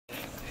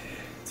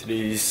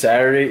Today's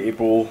Saturday,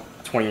 April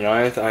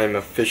 29th. I am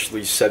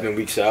officially 7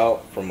 weeks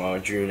out from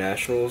Junior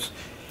Nationals.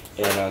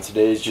 And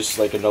today is just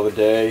like another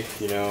day,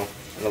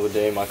 another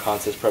day in my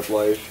contest prep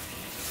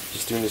life.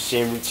 Just doing the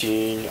same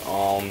routine.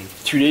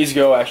 2 days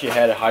ago, I actually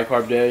had a high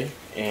carb day.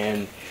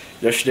 And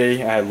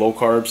yesterday, I had low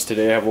carbs.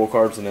 Today, I have low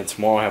carbs. And then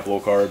tomorrow, I have low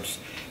carbs.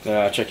 Then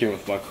I check in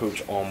with my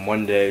coach on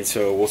Monday.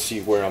 So we'll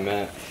see where I'm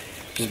at.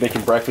 Just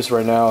making breakfast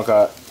right now. I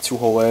got 2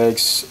 whole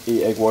eggs,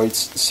 8 egg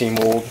whites, the same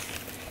old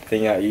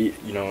thing I eat,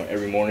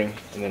 every morning.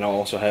 And then I'll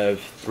also have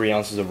 3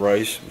 ounces of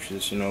rice, which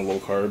is, low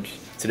carbs.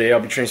 Today I'll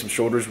be training some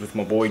shoulders with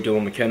my boy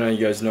Mckenna.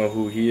 You guys know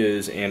who he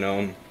is. And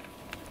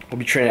I'll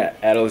be training at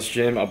Atlas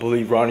Gym. I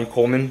believe Ronnie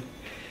Coleman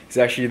is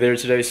actually there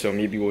today, so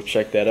maybe we'll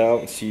check that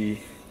out and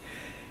see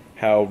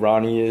how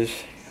Ronnie is.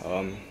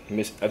 I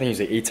think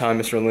he's an 8-time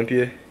Mr.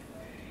 Olympia.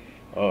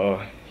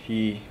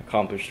 He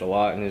accomplished a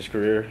lot in his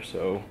career,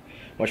 so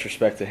much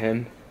respect to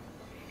him.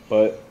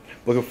 But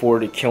looking forward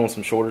to killing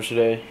some shoulders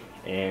today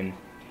and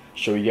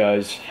show you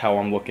guys how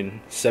I'm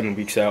looking 7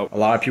 weeks out. A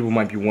lot of people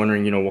might be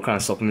wondering, what kind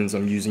of supplements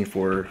I'm using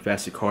for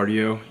fasted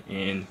cardio.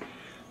 And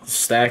the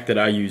stack that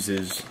I use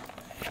is,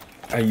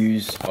 I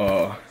use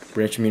Branch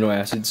Amino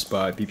Acids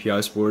by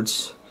BPI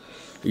Sports.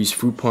 I use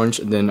Fruit Punch,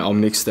 and then I'll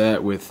mix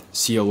that with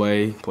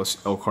CLA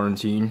plus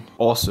L-carnitine.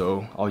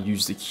 Also, I'll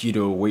use the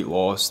keto weight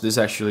loss. This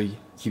actually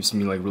keeps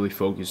me really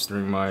focused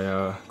during my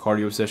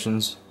cardio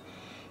sessions.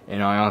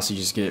 And I honestly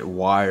just get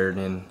wired,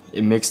 and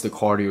it makes the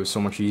cardio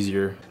so much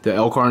easier. The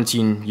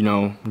L-carnitine,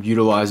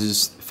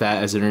 utilizes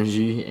fat as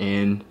energy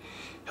and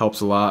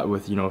helps a lot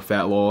with,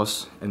 fat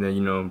loss. And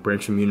then,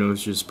 Branch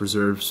Aminos just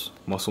preserves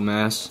muscle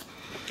mass.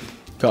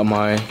 Got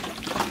my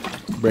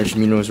Branch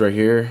Aminos right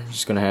here.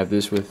 Just gonna have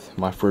this with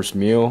my first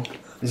meal.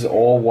 This is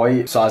all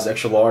white, size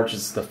extra large.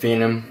 It's the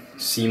Phantom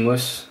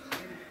Seamless.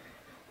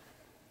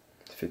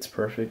 It fits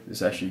perfect.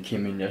 This actually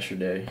came in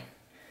yesterday.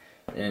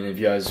 And if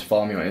you guys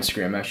follow me on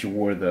Instagram, I actually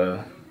wore I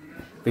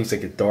think it's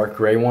like a dark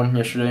gray one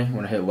yesterday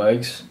when I hit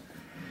legs.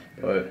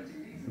 But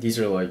these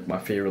are like my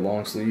favorite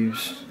long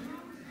sleeves.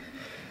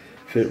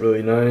 Fit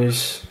really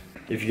nice.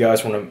 If you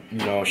guys want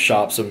to,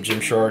 shop some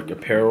Gymshark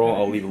apparel,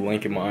 I'll leave a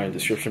link in my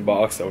description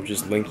box. That will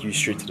just link you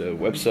straight to the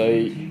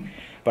website.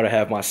 But I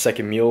have my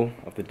second meal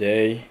of the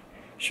day.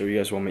 Show you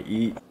guys what I'm gonna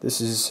eat. This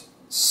is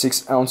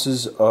 6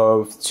 ounces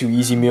of 2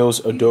 easy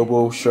meals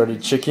adobo shredded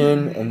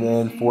chicken, and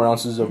then 4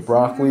 ounces of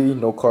broccoli,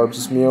 no carbs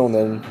this meal. And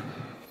then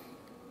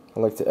I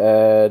like to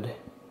add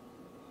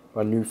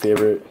my new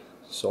favorite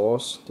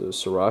sauce, the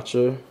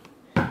sriracha.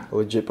 I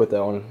legit put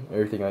that on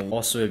everything I eat.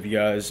 Also, if you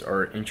guys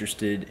are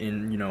interested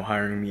in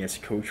hiring me as a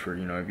coach for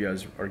if you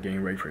guys are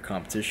getting ready for a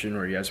competition,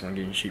 or you guys want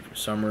to get in shape for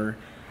summer,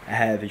 I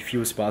have a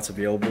few spots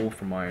available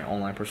for my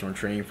online personal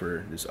training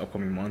for this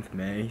upcoming month,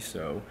 May.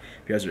 So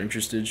if you guys are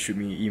interested, shoot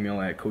me an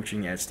email at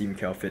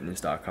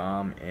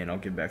coaching@stephencalfitness.com, and I'll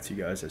get back to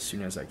you guys as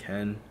soon as I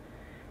can.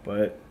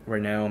 But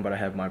right now, I'm about to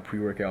have my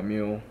pre-workout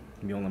meal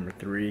number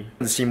 3.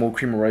 The same old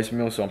cream of rice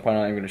meal, so I'm probably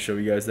not even going to show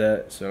you guys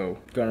that. So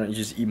I'm gonna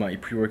just eat my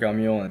pre-workout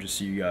meal, and I'll just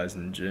see you guys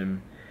in the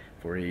gym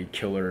for a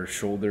killer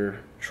shoulder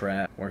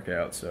trap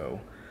workout. So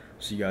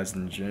see you guys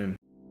in the gym.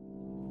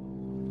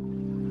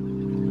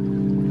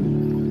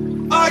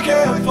 I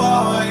can't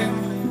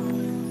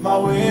find my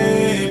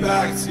way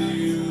back to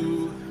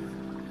you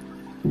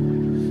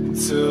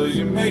until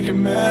you make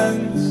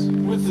amends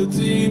with the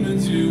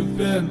demons you've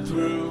been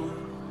through.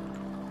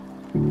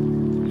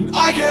 And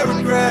I can't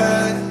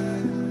regret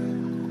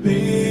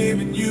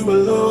leaving you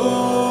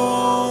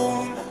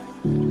alone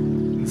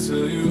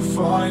until you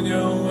find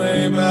your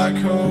way back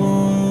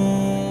home.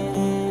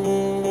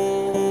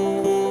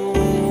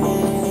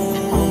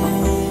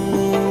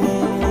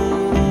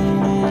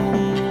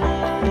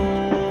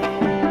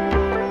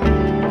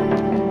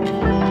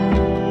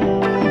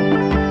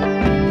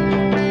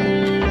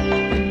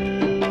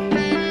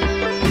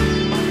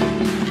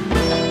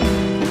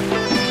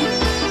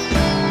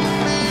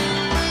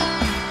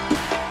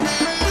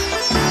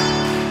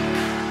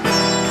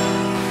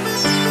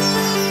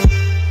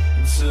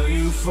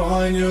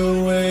 Find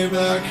your way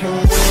back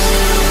home.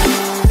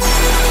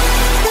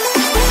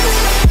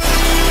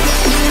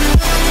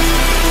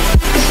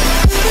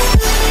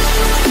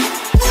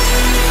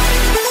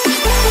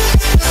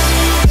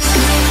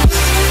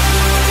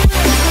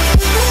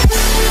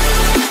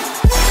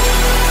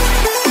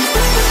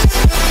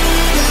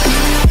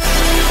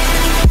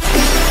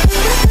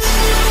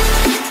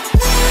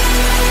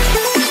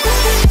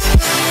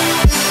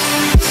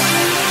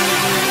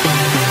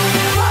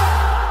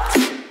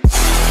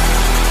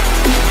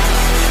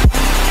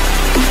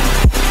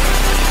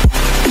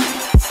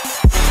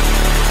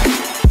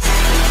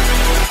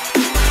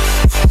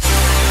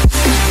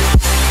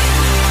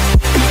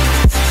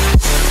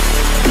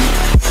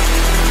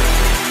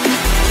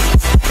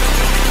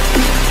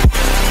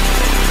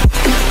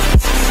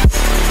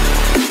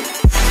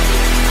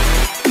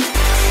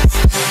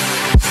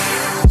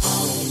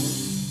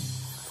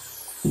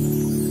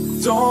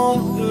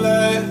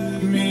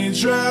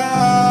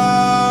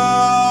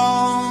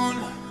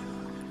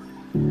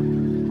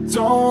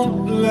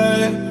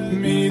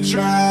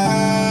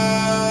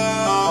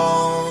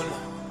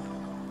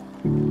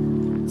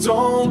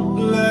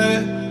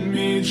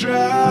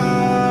 drown.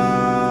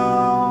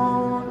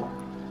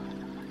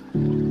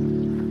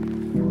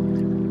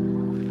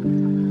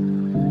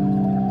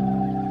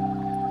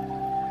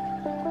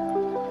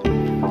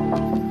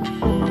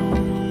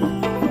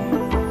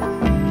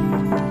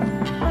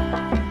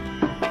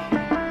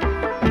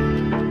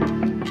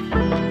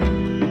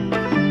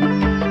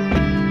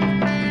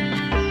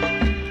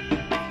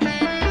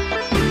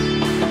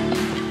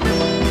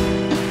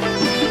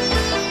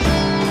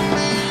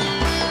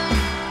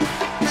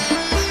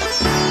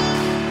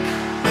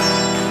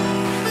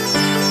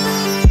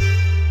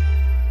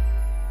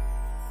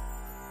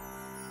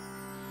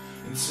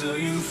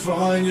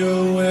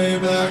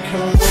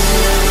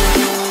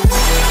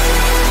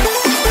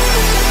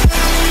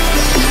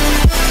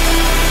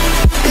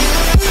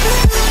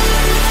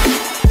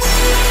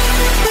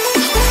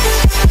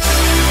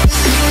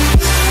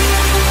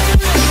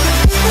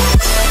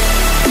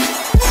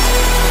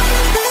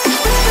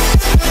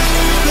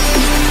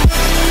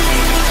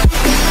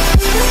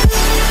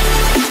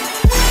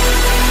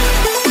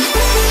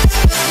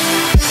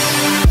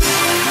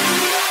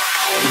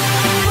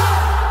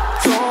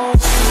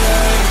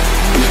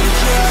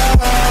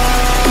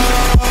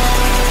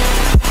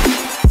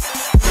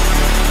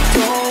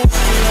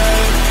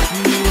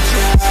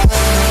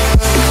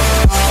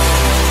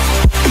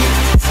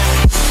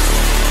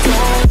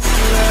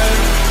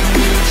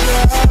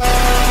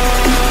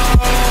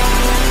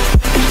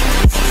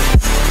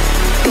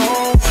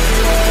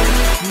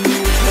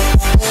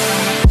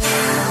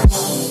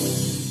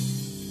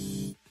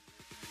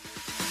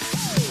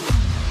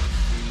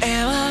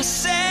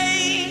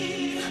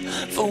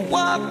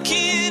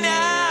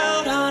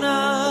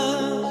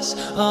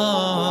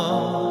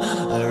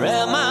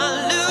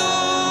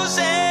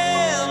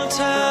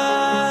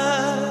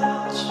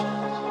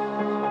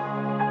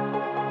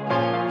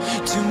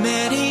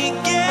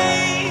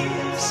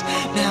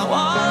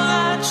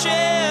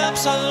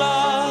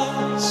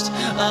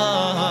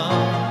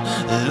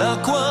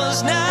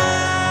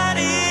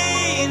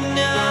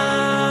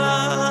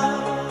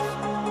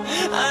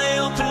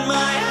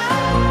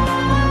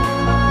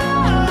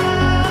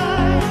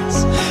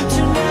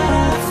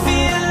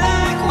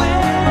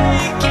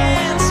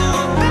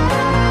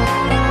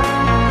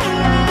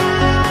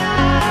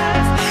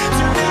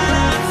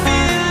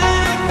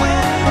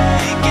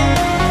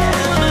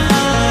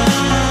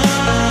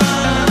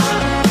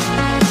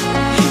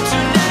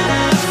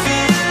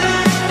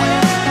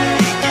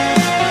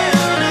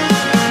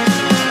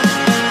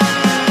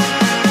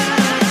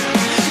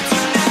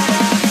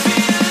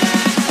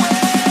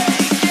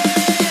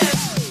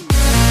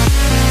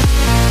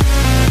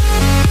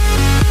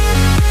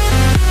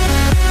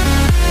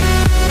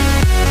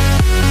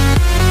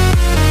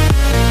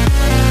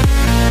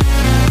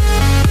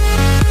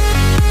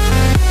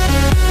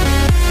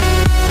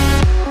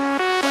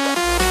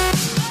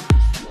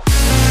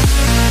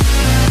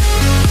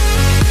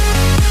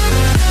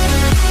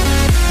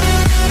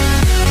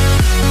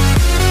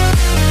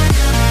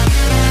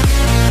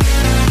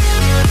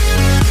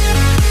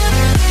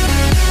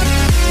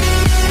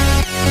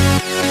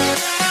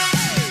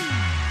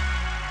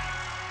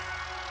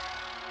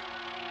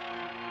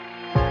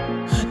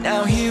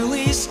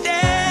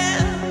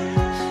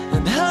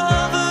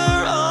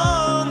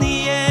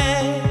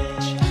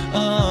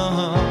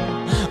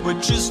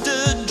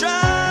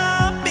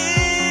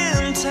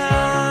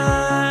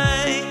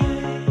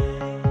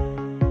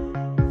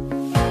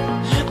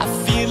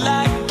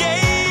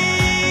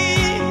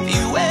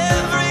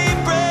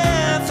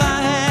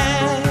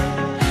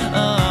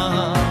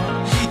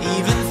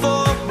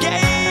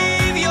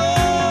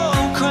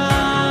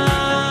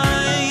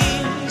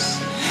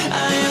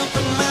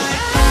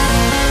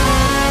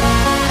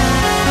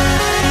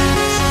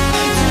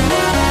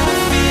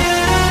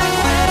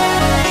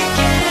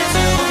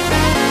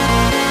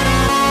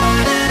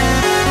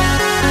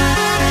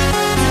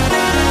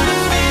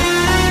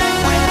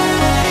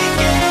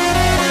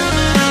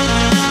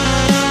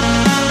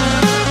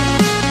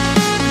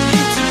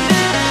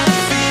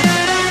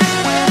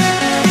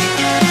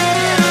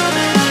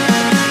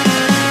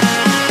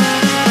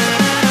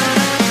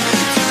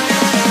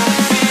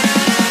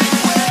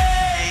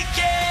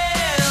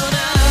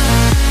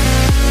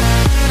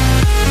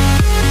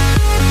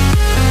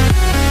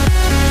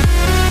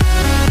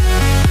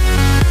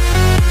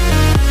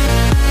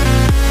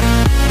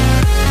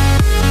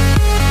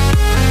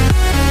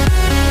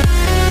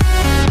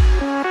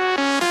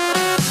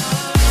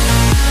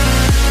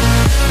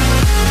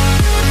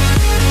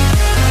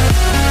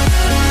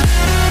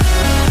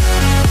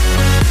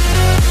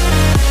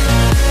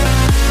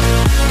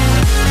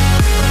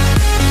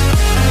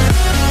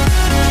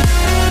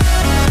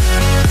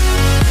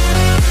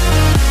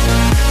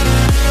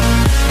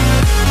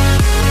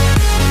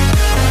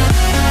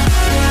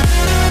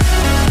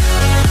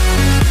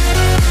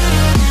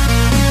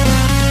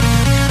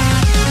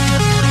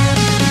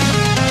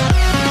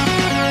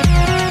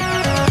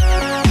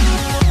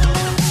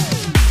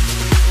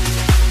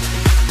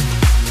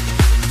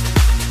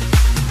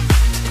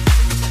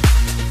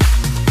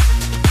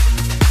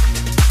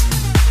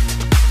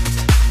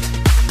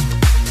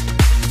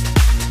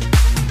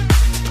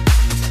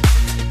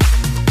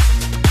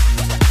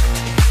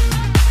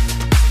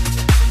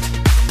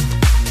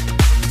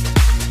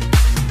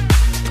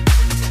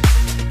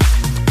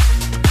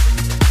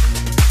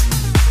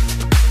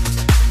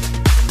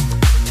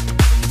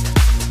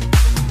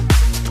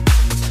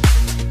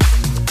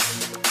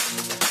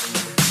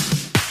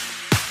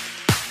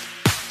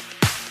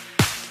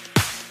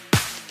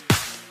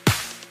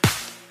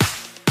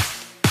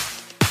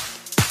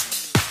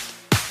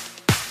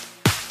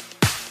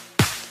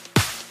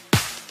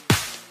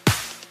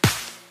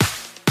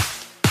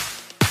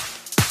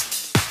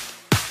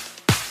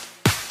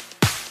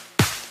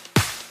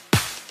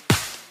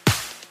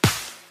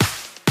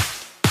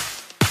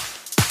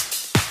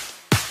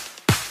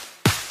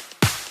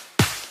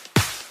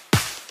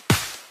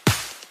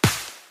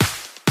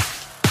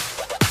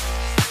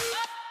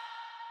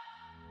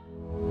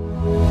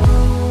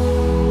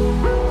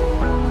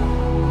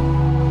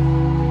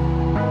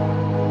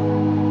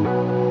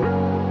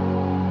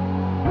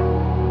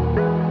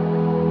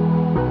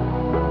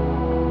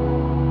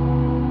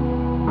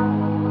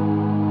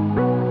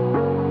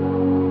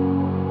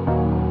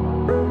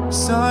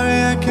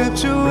 I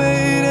kept you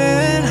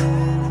waiting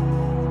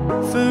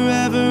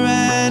forever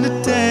and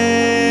a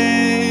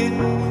day.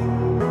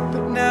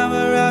 But now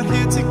we're out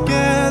here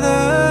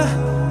together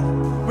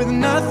with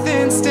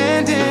nothing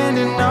standing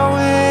in our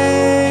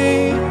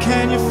way.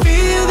 Can you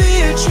feel the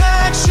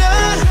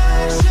attraction?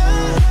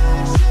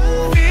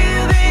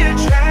 Feel the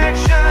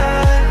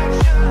attraction.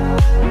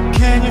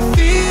 Can you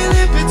feel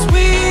it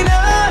between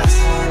us?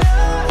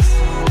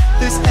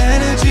 This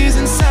energy's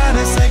inside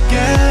us like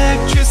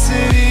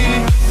electricity.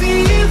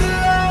 Feel the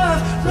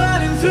love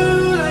running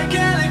through like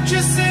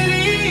electricity.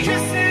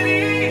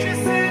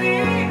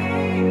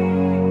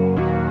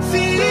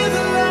 Feel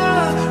the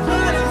love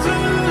running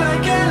through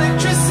like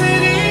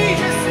electricity.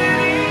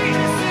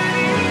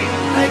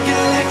 Like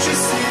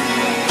electricity.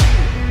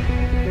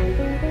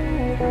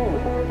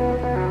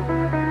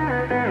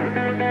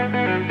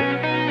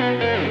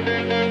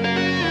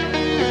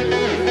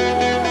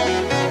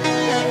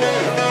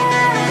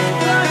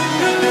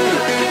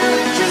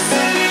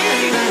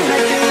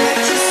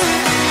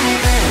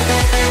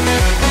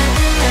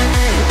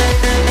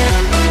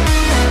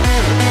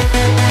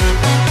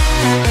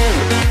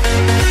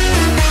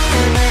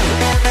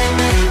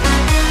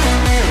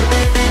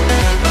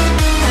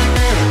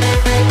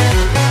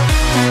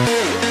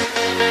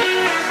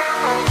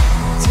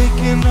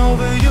 Taking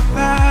over your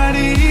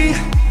body,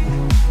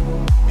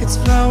 it's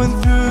flowing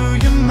through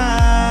your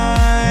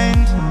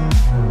mind.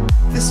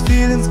 This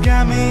feeling's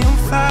got me on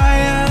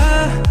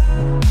fire.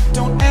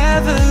 Don't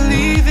ever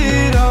leave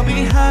it all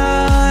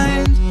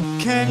behind.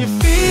 Can you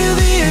feel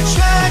the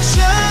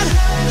attraction?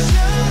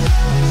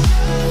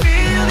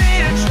 Feel the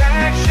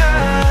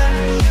attraction.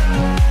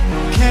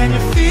 Can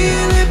you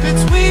feel it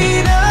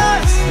between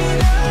us?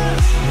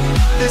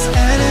 This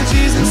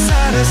energy's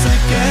inside us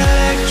like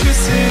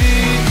electricity.